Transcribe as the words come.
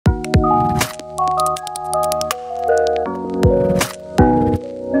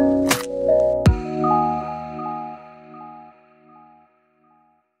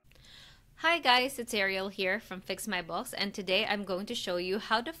guys, it's Ariel here from Fix My Books, and today I'm going to show you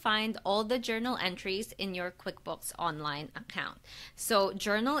how to find all the journal entries in your QuickBooks Online account. So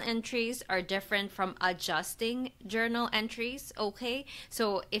journal entries are different from adjusting journal entries, okay?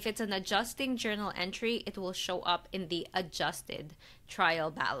 So if it's an adjusting journal entry, it will show up in the adjusted trial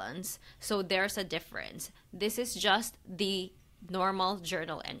balance. So there's a difference. This is just the normal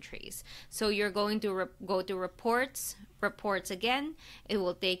journal entries. So you're going to go to reports again. It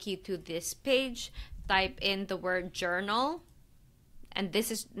will take you to this page. Type in the word journal, and this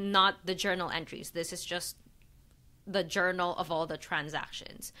is not the journal entries. This is just the journal of all the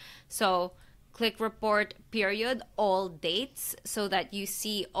transactions. So click report period all dates so that you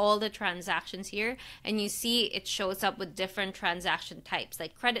see all the transactions here, and you see it shows up with different transaction types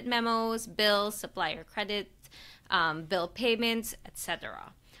like credit memos, bills, supplier credit, bill payments,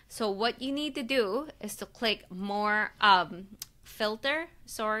 etc. So what you need to do is to click more filter,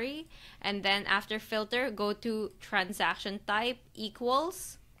 and then after filter, go to transaction type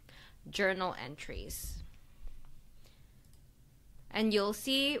equals journal entries. And you'll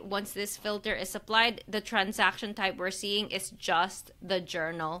see once this filter is applied, the transaction type we're seeing is just the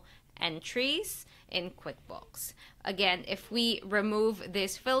journal entries in QuickBooks. Again, if we remove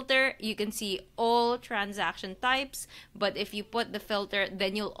this filter, you can see all transaction types, but if you put the filter,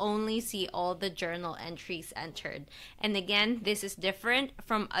 then you'll only see all the journal entries entered. And again, this is different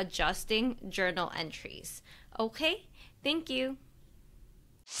from adjusting journal entries. Okay, thank you.